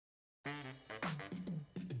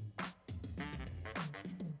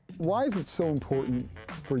Why is it so important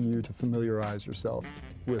for you to familiarize yourself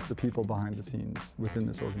with the people behind the scenes within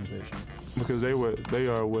this organization? Because they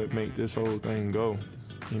are what make this whole thing go.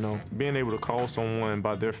 You know, being able to call someone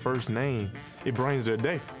by their first name, it brightens their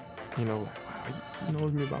day. You know, you know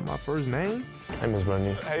me by my first name? Hey, Miss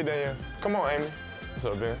Bernice. Hey, Daniel. Come on, Amy. What's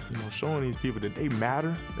up, Ben? You know, showing these people that they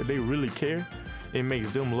matter, that they really care, it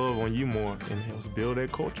makes them love on you more and helps build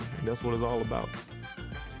that culture. And that's what it's all about.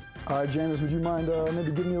 All right, Jameis, would you mind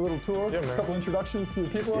maybe giving me a little tour? Yeah, man. A couple introductions to the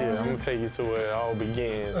people around Yeah, here? I'm gonna take you to where it all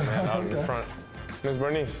begins, man, out in the front. Miss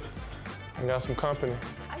Bernice, I got some company.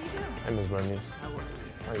 How you doing? Hey, Miss Bernice.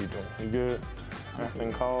 How you doing? You good? I got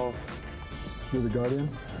some calls. You're the guardian?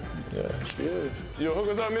 Yeah, she is. You hook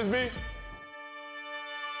us up, Miss B?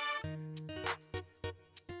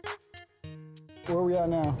 Where are we at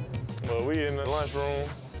now? Well, we in the lunchroom.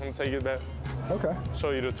 I'm gonna take it back. Okay.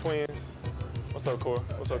 Show you the twins. What's up, Corey?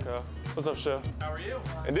 What's up, Kyle? What's up, Chef? How are you?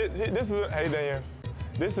 And this is, hey, Daniel.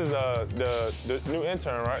 This is the new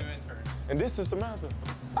intern, right? New intern. And this is Samantha.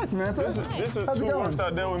 Hi, Samantha. This is How's it two going? works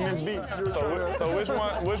out there with Miss B. So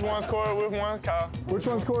which one's Corey, which one's Kyle? Which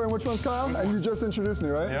one's Corey and which one's Kyle? And you just introduced me,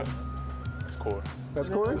 right? Yep. It's Corey. That's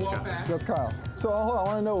Corey? That's Kyle. So hold on, I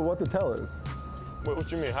want to know what the tell is. What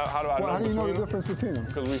you mean? How do I know How do you know the between them? difference between them?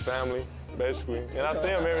 Because we family, basically. And I see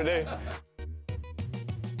them every day.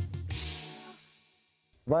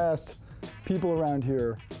 If I asked people around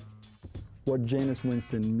here what Jameis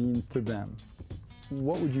Winston means to them,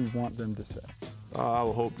 what would you want them to say? I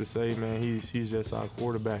would hope to say, man, he's just our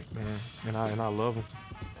quarterback, man, and I love him.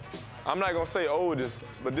 I'm not gonna say oldest,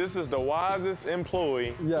 but this is the wisest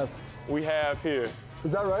employee Yes. we have here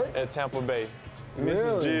Is that right? at Tampa Bay. Mrs.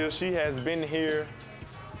 Really? Jill, she has been here,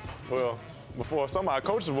 well, before some of our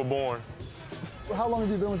coaches were born. How long have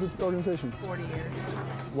you been with the organization? 40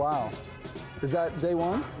 years. Wow. Is that day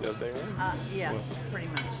one? Yes, they were. Yeah, pretty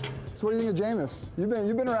much. So what do you think of Jameis?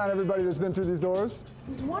 You've been around everybody that's been through these doors.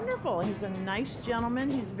 He's wonderful. He's a nice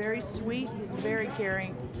gentleman. He's very sweet. He's very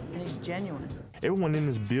caring, and he's genuine. Everyone in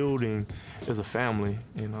this building is a family,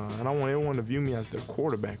 and I want everyone to view me as their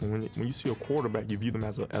quarterback. And when you see a quarterback, you view them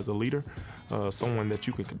as a leader, someone that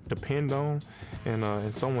you can depend on,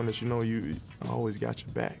 and someone that you know you always got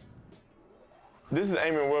your back. This is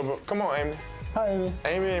Amy Weber. Come on, Amy. Hi, Amy.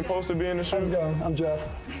 Amy ain't supposed to be in the show. How's it going? I'm Jeff.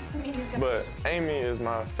 But Amy is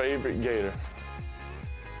my favorite Gator.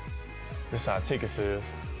 This is how tickets is.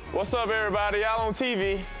 What's up, everybody? Y'all on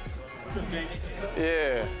TV?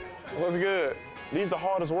 Yeah. What's good? These the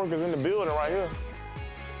hardest workers in the building right here.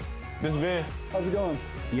 This Ben. How's it going?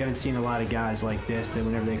 You haven't seen a lot of guys like this that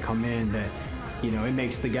whenever they come in that, you know, it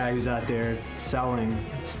makes the guy who's out there selling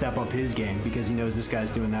step up his game because he knows this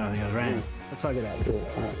guy's doing that on the other end. Let's hug it out.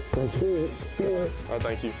 Oh,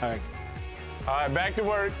 thank you. All right. All right, back to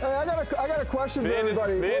work. Hey, I got a question for Ben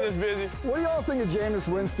everybody. is busy. What do y'all think of Jameis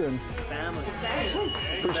Winston? Family.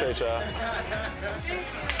 Appreciate y'all.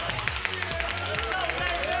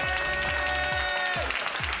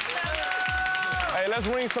 Hey, let's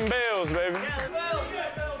ring some bells, baby.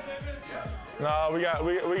 No, we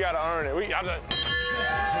gotta earn it. We gotta.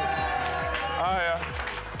 Oh yeah.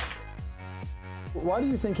 Why do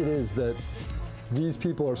you think it is that these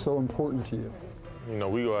people are so important to you? You know,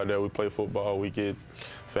 we go out there, we play football, we get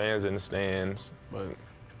fans in the stands, but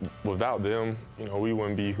without them, you know, we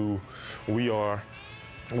wouldn't be who we are.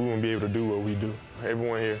 We wouldn't be able to do what we do.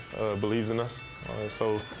 Everyone here believes in us,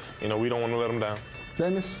 so, you know, we don't want to let them down.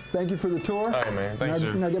 Jameis, thank you for the tour. All right, man. Thanks,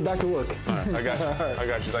 sir. Now get back to work. All right, I got you. All right. I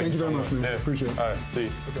got you. Thank you so very much, man. Yeah. Appreciate it. All right, see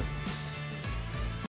you. Okay.